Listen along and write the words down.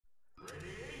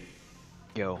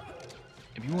Yo,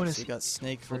 if you want to So see we got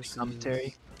Snake versus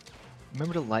commentary,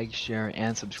 remember to like, share,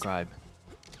 and subscribe.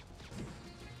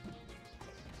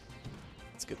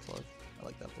 That's a good plug. I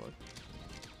like that plug.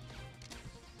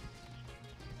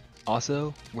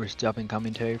 Also, we're stopping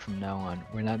commentary from now on.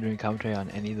 We're not doing commentary on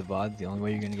any of the VODs. The only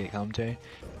way you're gonna get commentary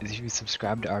is if you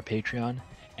subscribe to our Patreon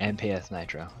and pay us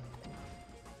Nitro.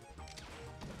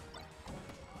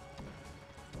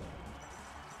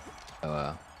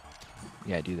 So,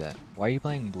 yeah, do that. Why are you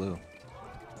playing blue?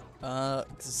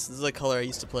 This is the color I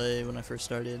used to play when I first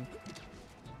started.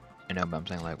 I know, but I'm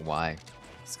saying, like, why?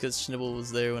 It's because Shnibl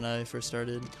was there when I first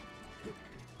started.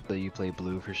 So you play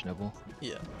blue for Shnibl?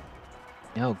 Yeah.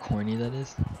 You know how corny that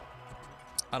is?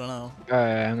 I don't know.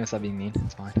 Alright, I'm gonna stop being mean.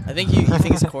 It's fine. I think you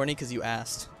think it's corny because you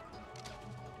asked.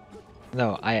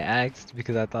 No, I asked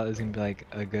because I thought it was gonna be, like,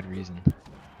 a good reason.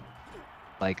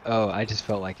 Like, oh, I just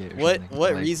felt like it. Or What something.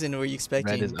 what Like, reason were you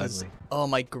expecting? red is 'Cause- ugly. oh,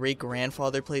 my great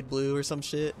grandfather played blue or some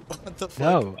shit. What the fuck?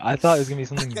 No, I thought it was gonna be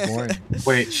something boring.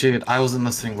 Wait, shit, I wasn't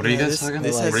listening. What are you Yeah, guys talking about?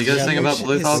 this What has are you guys saying about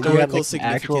Blue Falco? historical like, the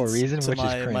actual significance reason, to which is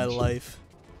my cringe. life.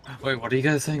 Wait, what are you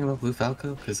guys saying about Blue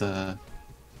Falco? Because, Blue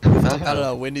I Falco. don't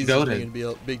know. Wendy's Go just to- making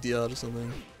a big deal out of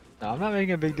something. No, I'm not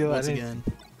making a big deal out Once of it. again.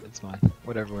 It's fine.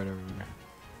 Whatever.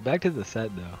 Back to the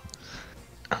set,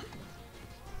 though.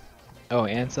 Oh,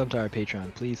 and sub to our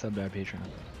Patreon. Please sub to our Patreon.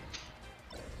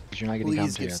 Because you're not getting Please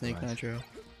commentary give Snake otherwise. Nitro.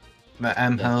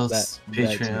 M Yeah, House, that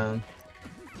Patreon. No,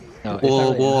 it's not We'll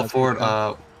really in-house afford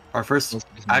Patreon. our first Most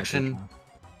of it's not action.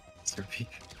 Patreon.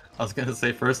 I was gonna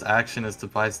say first action is to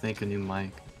buy Snake a new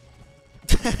mic.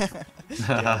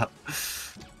 Yeah.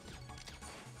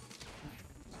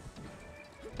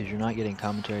 Because you're not getting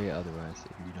commentary otherwise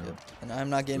if you don't. Yep. And I'm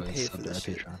not getting go paid sub for to our this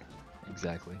shit. Patreon.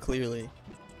 Exactly. Clearly.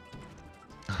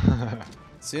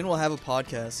 Soon we'll have a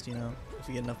podcast, you know, if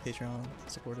we get enough Patreon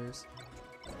supporters.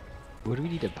 What do we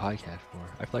need a podcast for?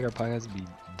 I feel like our podcast would be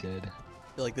dead.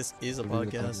 I feel like this is a What are we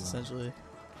talking podcast, about? essentially.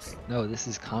 No, this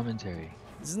is commentary.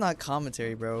 This is not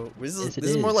commentary, bro. This is, Yes, it this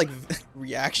is more is. like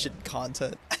reaction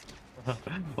content.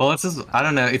 Well, it's just I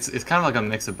don't know. It's kind of like a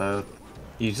mix of both.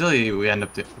 Usually we end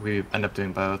up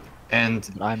doing both, and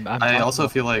But I'm I talking also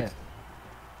about feel like that.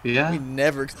 yeah. We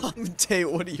never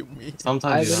commentate. What do you mean? I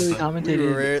Sometimes you literally have to.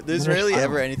 commentated. There's when rarely there's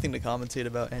ever final. anything to commentate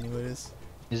about, anyways.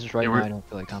 It's just right Yeah, now we're- I don't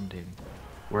feel like commentating.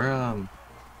 We're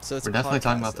So it's we're a definitely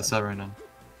talking podcast about the then. set right now.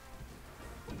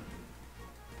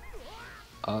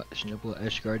 Shnibl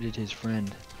escorted his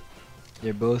friend.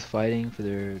 They're both fighting for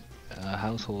their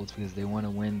households because they want to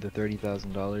win the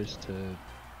 $30,000 to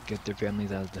get their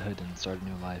families out of the hood and start a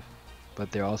new life.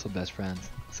 But they're also best friends,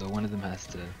 so one of them has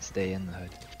to stay in the hood.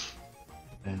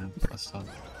 Yeah, that's tough.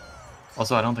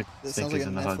 Also, I don't think This Snake sounds like is a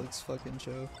in the hood. Netflix fucking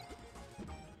show.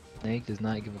 Snake does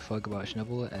not give a fuck about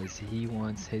Shnibl as he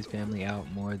wants his family out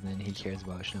more than he cares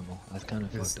about Shnibl. That's kind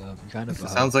of Yes. fucked up. You're kind of It a,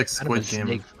 sounds like kind of a Squid Game.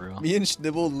 snake for real. Me and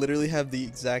Shnibl literally have the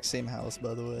exact same house,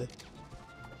 by the way.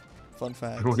 Fun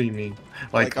fact. What do you mean?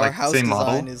 Like our house same design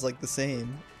model? is like the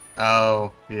same.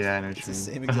 Oh, yeah, I know what It's you the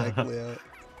mean. same exact layout.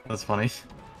 That's funny.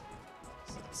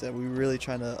 So we're really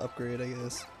trying to upgrade, I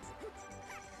guess.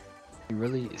 He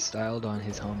really styled on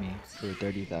his homie for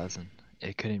 30,000.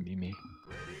 It couldn't be me.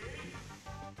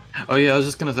 Oh yeah, I was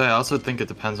just gonna say, I also think it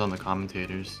depends on the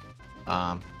commentators.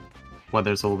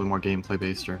 Whether it's a little bit more gameplay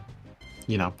based or,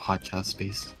 you know, podcast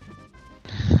based.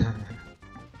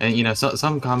 And you know,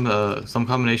 some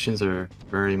combinations are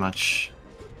very much.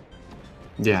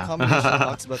 Yeah. Combination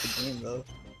talks about the game though.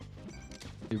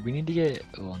 Dude, we need to get.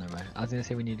 Well, never mind. I was gonna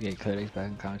say we need to get Codex back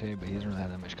in commentary, but he doesn't really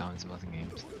have that much comments about the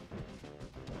games.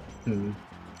 Hmm.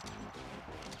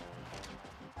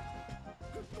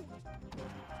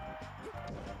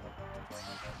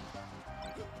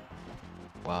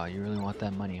 Wow, you really want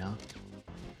that money, huh?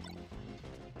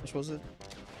 Which was it?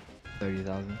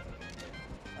 30,000.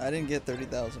 I didn't get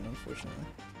 30,000 unfortunately.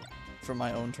 For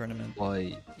my own tournament. Well,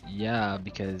 yeah,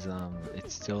 because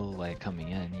it's still like coming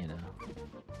in, you know.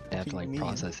 They have to do you like mean?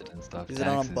 process it and stuff. Is it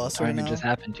on a Taxes. bus The right tournament now? just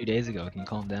happened 2 days ago. Can you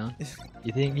calm down?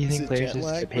 You think Is it players jet just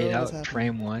lag, get paid bro? out What's happening?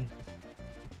 frame one?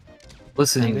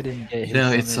 Listen, Nigga didn't get you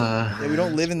know, his it's limit. Yeah, we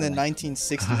don't live in the Like,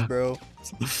 1960s, bro.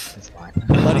 It's fine.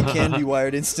 Money can be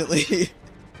wired instantly.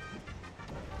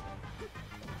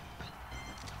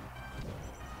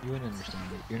 You wouldn't understand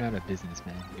it. You're not a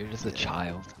businessman. You're just a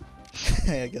child.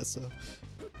 I guess so.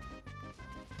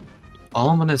 all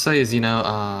I'm gonna say is, you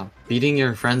know, beating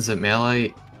your friends at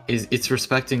Melee it's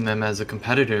respecting them as a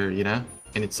competitor, you know,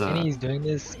 and it's And he's doing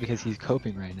this because he's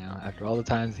coping right now. After all the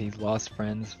times he's lost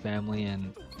friends, family,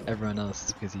 and everyone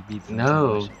else because he beats them so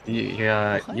no, much.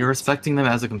 What? you're respecting them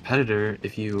as a competitor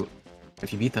if you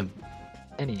beat them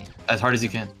Any. as hard as you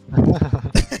can.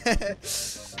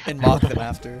 and mock them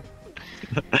after.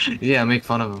 Yeah, make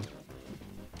fun of him.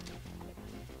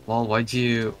 Well, why'd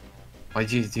you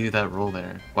do that roll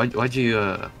there? Why'd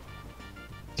you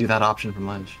do that option from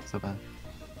ledge so bad?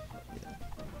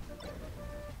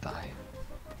 Die.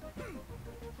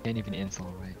 Can't even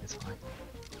insult, right? It's fine.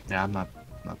 Yeah, I'm not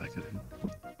that good.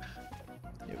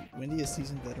 Yeah, Wendy is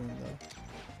seasoned veteran though.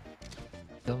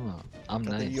 Don't know. I'm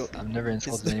Got the nice. yo- I've never Is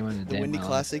insulted anyone in a the day in Wendy my life.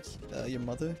 Classic, your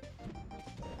mother?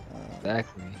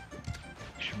 Exactly.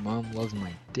 Your mom loves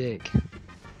my dick.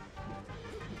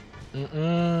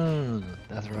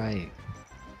 That's right.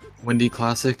 Wendy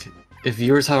Classic. If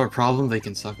viewers have a problem, they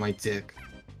can suck my dick.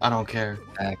 I don't care.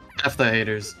 Back. F the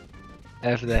haters.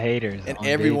 F the haters. And on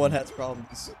everyone David. has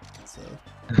problems.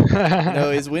 So,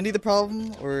 is Wendy the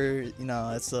problem, or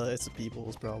it's a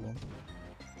people's problem?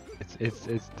 it's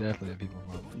definitely a people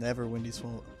problem. Never Wendy's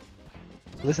fault.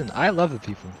 Listen, I love the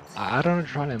people. I don't know what you're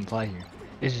trying to imply here.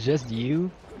 It's just you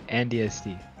and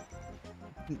DST.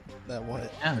 That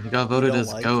what? Yeah, he got voted don't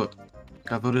as like? GOAT.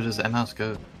 Got voted as M-House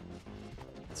GOAT.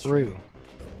 It's True.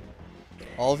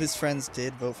 All of his friends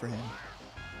did vote for him.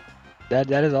 That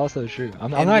is also true.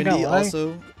 I'm And not gonna Wendy lie.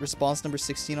 also, response number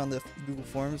 16 on the Google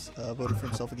Forms, voted for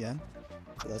himself again.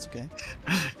 So that's okay.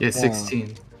 Yeah,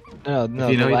 16. No, you know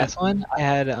the he last one I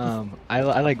had I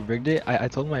like rigged it. I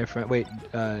told my friend. Wait,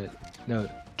 no.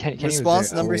 Kenny was Response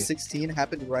there. number wait. 16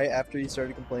 happened right after you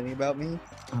started complaining about me,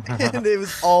 and it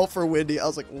was all for Wendy. I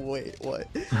was like, wait, what?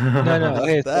 No. What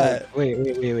Okay, is so, that?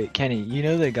 wait. Kenny, you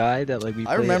know the guy that like we I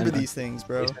played remember M- these things,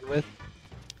 bro. Spaceman with?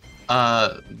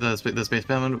 The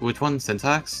spaceman one. Which one?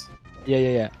 Syntax?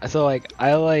 Yeah. So like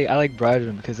I like bribed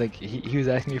him because like he was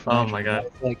asking me for Oh nitro, my and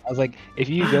God. I was like if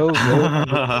you go vote on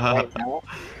this right now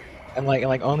and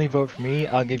like only vote for me,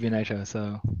 I'll give you nitro.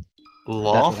 So that's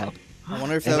Lol. what happened. I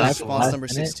wonder if And that was that's response last number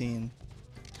minute? 16.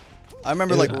 I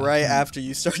remember Dude, like right after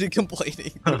you started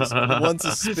complaining. There was one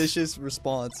suspicious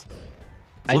response.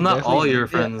 I Well, not definitely all your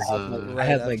rigged it. friends. I had, like, I right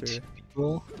had like after. 2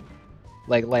 people.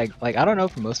 Like I don't know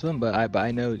for most of them, but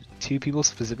I know 2 people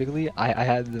specifically. I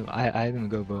had them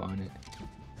go vote on it.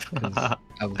 'Cause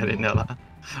I was didn't mad. know that.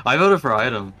 I voted for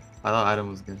Item. I thought Item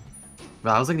was good.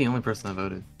 But I was like the only person that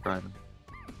voted for Item.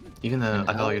 Even though And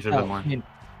I felt like it should have been more. I mean,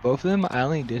 both of them, I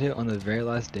only did it on the very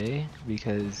last day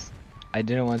because I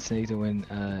didn't want Snake to win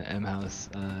M House.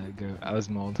 Go. I was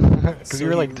mauled because So we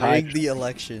were he like tied. rigged the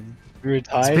election. We were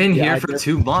tied. It's been Yeah, here I for did-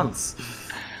 2 months.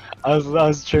 I was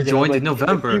triggered. I was joined like, in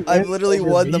November. "If you I've win literally over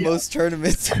won the me, most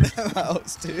tournaments in that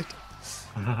house, dude.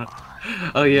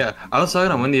 Oh yeah, I was talking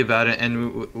to Wendy about it,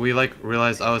 and we like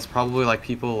realized I was probably like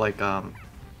people like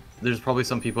there's probably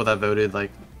some people that voted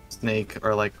like Snake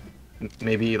or like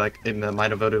maybe like it might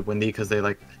have voted Wendy because they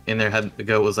like in their head the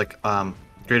GOAT was like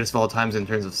greatest of all times in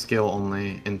terms of skill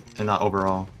only and not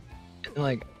overall.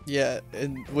 Like, Yeah,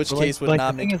 in which But, like- case would like,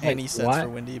 not the thing make is, like, any sense why- for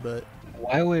Wendy, but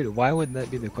why would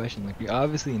that be the question? Like, we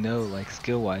obviously know like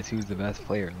skill wise who's the best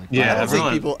player. Like, Yeah, I don't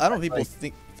everyone- think people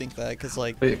like- think that because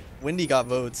like Wait, Wendy got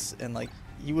votes and like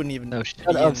you wouldn't even No, be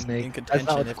shut up, in Snake. That's not contention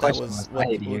what the if that question was was. I what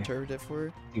hate people you. interpreted it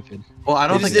for. stupid. well, I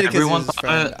They don't just think did it 'cause it everyone was his thought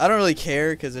friend. it. I don't really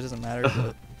care because it doesn't matter.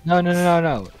 But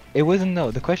No. It wasn't.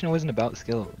 No, the question wasn't about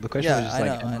skill. The question Yeah, was just I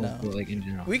like, know, I ML, know. but, like in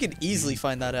general. we could easily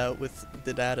find that out with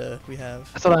the data we have.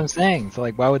 That's what I'm saying. So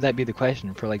like, why would that be the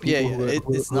question for like Yeah, people yeah, who, it-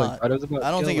 who, it's who like, not. thought it was about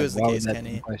I don't skill, think it like, was the why would case, that be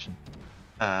Kenny. the question?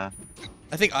 I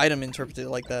think Item interpreted it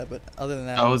like that, but other than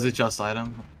that, Oh, was it just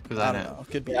Item? Because I I don't know. know.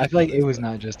 Could be. Yeah, I feel like it was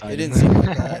not just. It didn't seem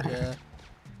like that.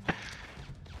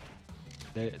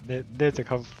 Yeah. There's a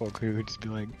couple folk who would just be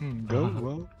like, go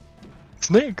well,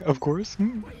 Snake, of course.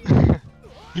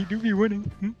 He do be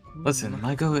winning. Listen,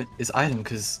 my GOAT is Item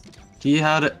because he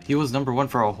was #1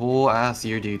 for a whole ass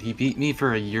year, dude. He beat me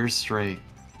for a year straight.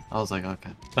 I was like,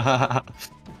 okay.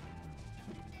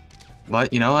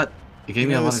 But you know what? It gave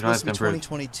me You a know, it lot was of drive supposed to to be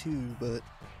improve. 2022, but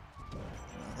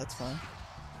that's fine.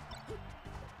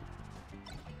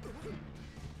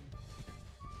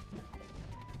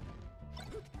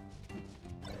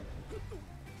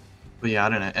 But yeah, I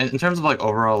don't know. And in terms of like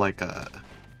overall like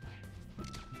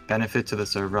benefit to the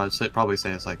server, probably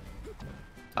say it's like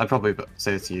I'd probably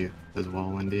say it's you as well,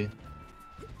 Wendy.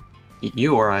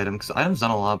 You or Item, because Item's done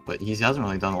a lot, but he hasn't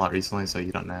really done a lot recently, so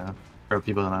you don't know, or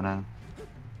people don't know.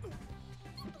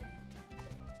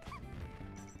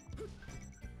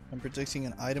 I'm predicting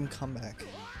an Item comeback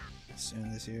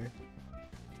soon this year,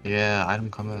 Yeah,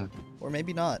 Item comeback. or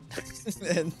maybe not.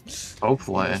 And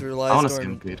Hopefully, just I relies want to see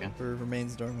him dormant, beat you. or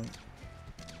remains dormant.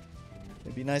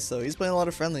 It'd be nice though. He's playing a lot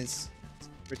of friendlies. It's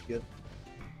pretty good.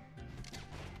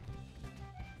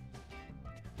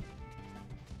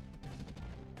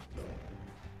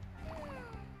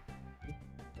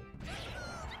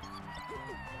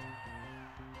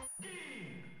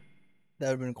 That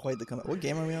would have been quite the comeback. What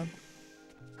game are we on?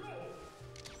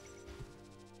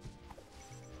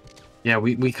 Yeah,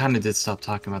 we kind of did stop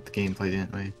talking about the gameplay,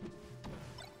 didn't we?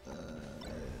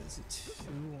 Is it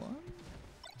 2-1?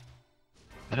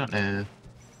 I don't know.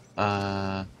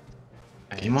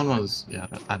 Game one was yeah.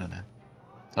 I don't know.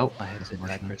 Oh, My head that's went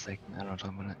back for a unfortunate. second. I don't know what I'm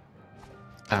talking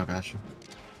about. Oh, gotcha.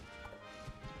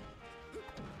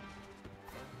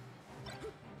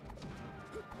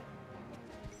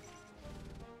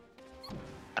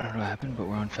 I don't know what happened, but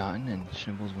we're on Fountain and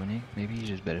Schnibl's winning. Maybe he's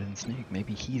just better than Snake.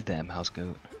 Maybe he's the M-House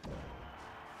GOAT.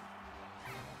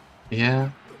 Yeah.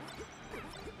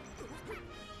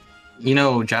 You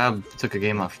know, Jab took a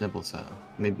game off Shnibl, so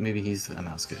maybe he's the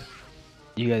mouse good.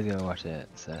 You guys gotta watch that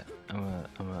set. I'm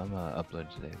gonna upload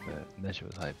it today, but that shit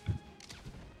was hype.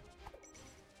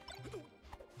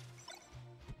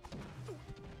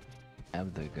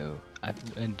 Jab the GOAT.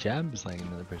 And Jab is like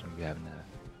another person who be having a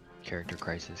character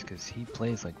crisis because he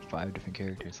plays like 5 different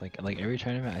characters. Like every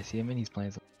tournament I see him in, he's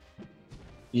playing.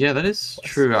 Yeah, that is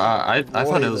true. I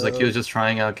thought Roy, it was like he though. was just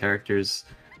trying out characters,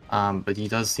 but he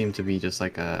does seem to be just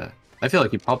like a. I feel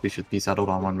like he probably should be settled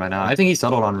on one right now. I think he's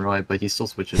settled on Roy, but he still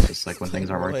switches just like when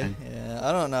things aren't Roy, working. Yeah,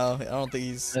 I don't know. I don't think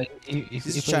he's.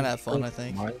 He's just trying to have fun, I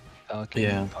think.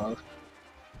 Yeah.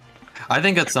 I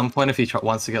think at some point, if he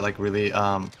wants to get like really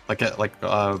get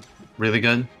really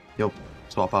good, he'll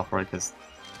swap out Roy because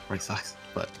Roy sucks.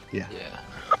 But yeah.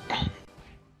 Yeah.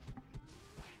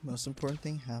 Most important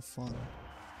thing, have fun.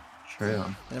 True.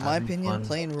 And in my Having opinion, fun.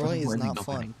 playing Roy is More than not no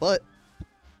fun, winning. but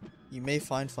you may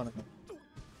find fun in it.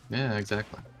 Yeah,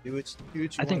 exactly. Do what you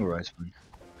I think want. Roy's fun.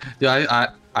 Yeah,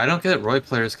 I don't get Roy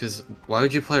players because why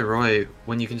would you play Roy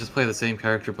when you can just play the same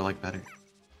character but like better?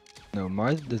 No,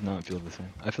 Marth does not feel the same.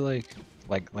 I feel like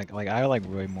I like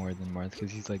Roy more than Marth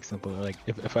because he's like simple. Like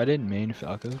if I didn't main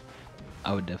Falco,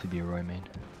 I would definitely be a Roy main.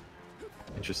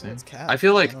 Interesting. It's Cap. I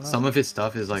feel like don't know. some of his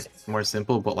stuff is like more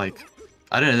simple, but like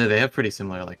I don't know, they have pretty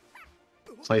similar like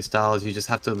play styles. You just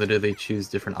have to literally choose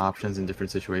different options in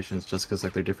different situations just because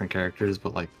like they're different characters,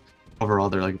 but like overall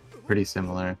they're like pretty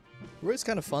similar. Roy's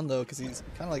kind of fun though, cause he's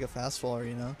kind of like a fast faller,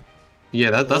 you know. Yeah,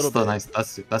 A that's little the bit. nice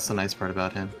that's the nice part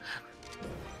about him.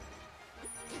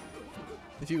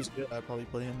 If he was good, I'd probably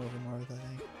play him over Marth, I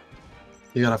think.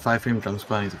 He got a 5-frame jump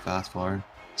squad and he's a fast forward.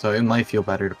 So it might feel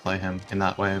better to play him in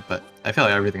that way, but I feel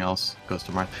like everything else goes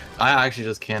to Marth. I actually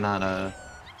just cannot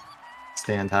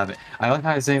stand having. I like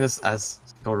how I'm saying this as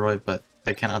Roy, but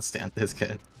I cannot stand this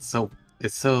kid. It's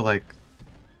so like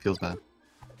feels bad.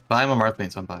 But I'm a Marth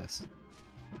main, so I'm biased.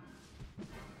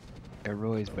 Yeah,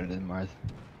 Roy's better than Marth.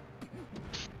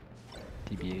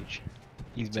 TBH.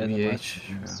 He's better than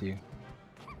TBH, Marth too.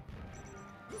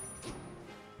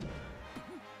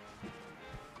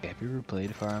 Have you ever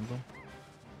played Fire Emblem?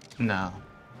 No.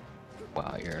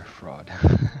 Wow, you're a fraud.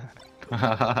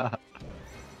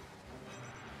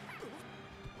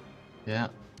 Yeah.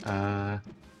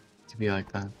 To be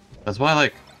like that. That's why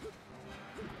like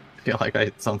I feel like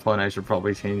at some point I should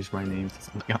probably change my name to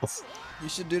something else. You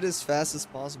should do it as fast as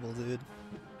possible, dude.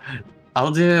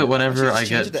 I'll do it whenever just I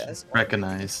change it get to SR.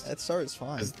 recognized. That start is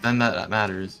fine. Because then that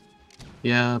matters.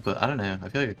 Yeah, but I don't know. I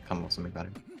feel like I could come up with something better.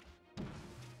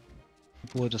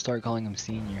 We'll just start calling him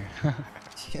Senior.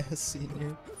 Yeah,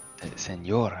 senior.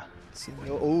 Senora. Senor.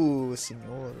 Oh,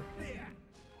 senor.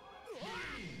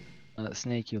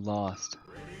 Snake, you lost.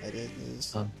 I did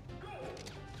lose.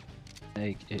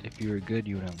 Snake, if you were good,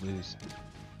 you wouldn't lose.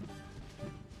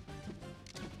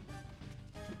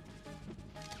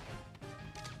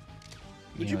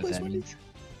 Would You you know what play that Swindy? means?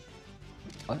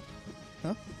 What?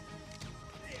 Huh?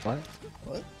 What?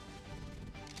 What?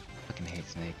 Fucking hate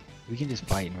Snake. We can just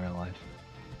fight in real life.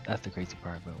 That's the crazy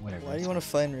part, but whatever. Why do you want to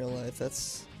fight in real life?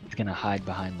 That's. He's gonna hide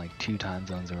behind like 2 time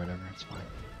zones or whatever. It's fine.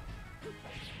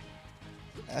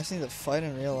 Asking to fight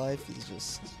in real life is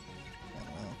just. I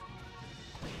don't know.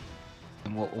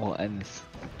 And we'll end this.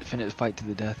 Finish fight to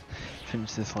the death.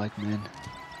 Finish this like men.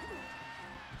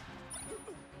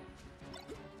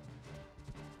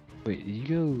 Wait, did you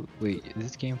go? Wait, is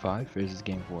this game 5 or is this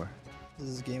game 4? This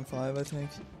is game 5, I think.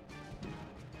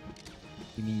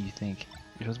 You mean you think?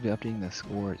 You're supposed to be updating the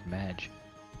score. It's match.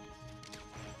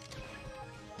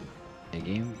 The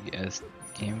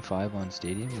game 5 on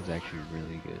Stadium is actually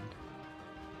really good.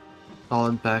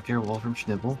 Solid back air wall from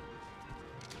Shnibl.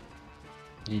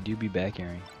 You do be back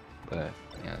airing, but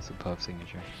yeah, it's a puff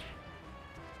signature.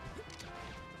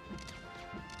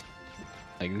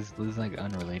 Like this is like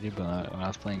unrelated, but when I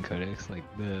was playing Codex, like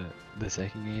the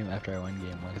second game after I won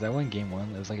game 1, because I won game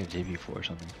 1, it was like a JV4 or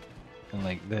something. And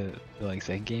like the like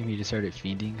second game, he just started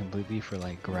fiending completely for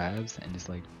like grabs and just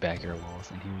like back air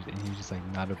walls, and he was just like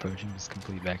not approaching, just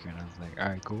complete back air. And I was like, all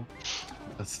right, cool.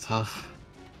 That's tough.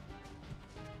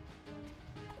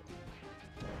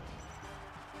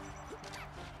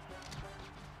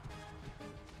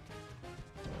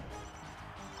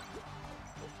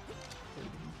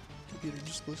 Computer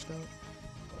just glitched out.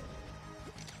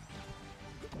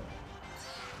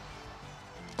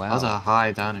 Wow. That was a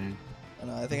high downer. I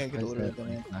know, I think I could have literally done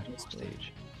it. National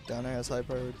stage. Down there has high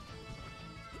priority.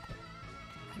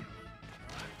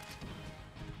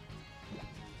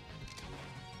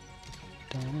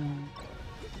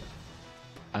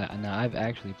 Now I've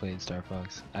actually played Star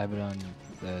Fox. I have it on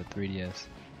the 3DS.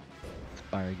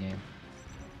 Fire game.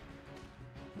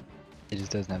 It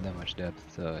just doesn't have that much depth,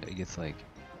 so it gets like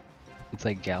it's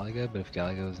like Galaga, but if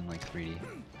Galaga was in like 3D.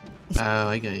 Oh,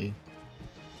 I get you.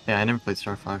 Yeah, I never played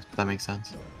Star Fox, but that makes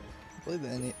sense. I played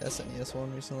the SNES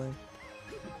one recently.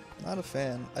 Not a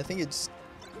fan. I think it just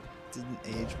didn't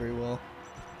age very well.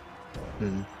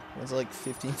 Hmm. It was like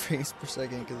 15 frames per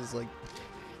second because it's like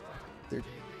they're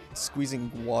squeezing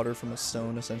water from a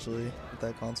stone essentially with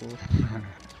that console.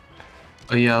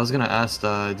 Oh yeah, I was gonna ask,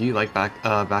 do you like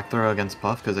back throw against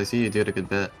Puff? Because I see you do it a good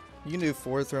bit. You can do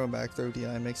forward throw and back throw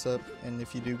DI mix up, and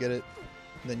if you do get it,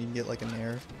 then you can get like a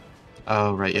nair.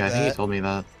 Oh right, yeah, Like I think you that. told me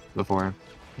that before.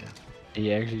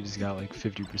 He actually just got like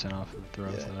 50% off of the throw,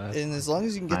 Yeah. so that's And as long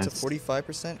as you can get to Nice.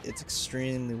 45%, it's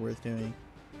extremely worth doing.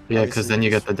 Yeah, because Obviously, then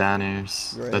you just- get the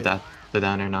downers, Right. the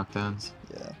downer knockdowns,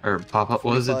 Yeah. or pop up.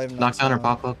 What was 45 it? knocks Knockdown or down.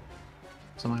 pop up?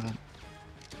 Something like that.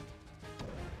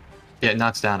 Yeah, it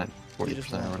knocks down at You just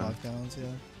 40% or want whatever. knockdowns,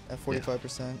 yeah. At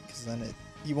 45%, because then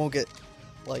you won't get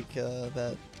like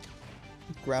that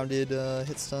grounded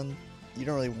hit stun. You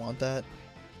don't really want that.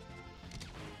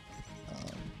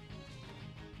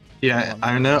 Yeah, on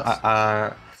I know.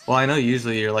 knockdowns. Well, I know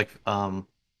usually you're like, oh,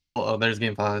 there's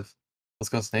game 5. Let's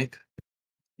go, Snake.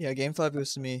 Yeah, game 5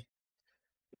 goes to me.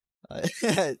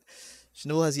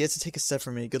 Shnibl has yet to take a step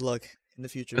from me. Good luck in the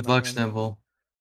future, Good my luck, friend. Shnibl.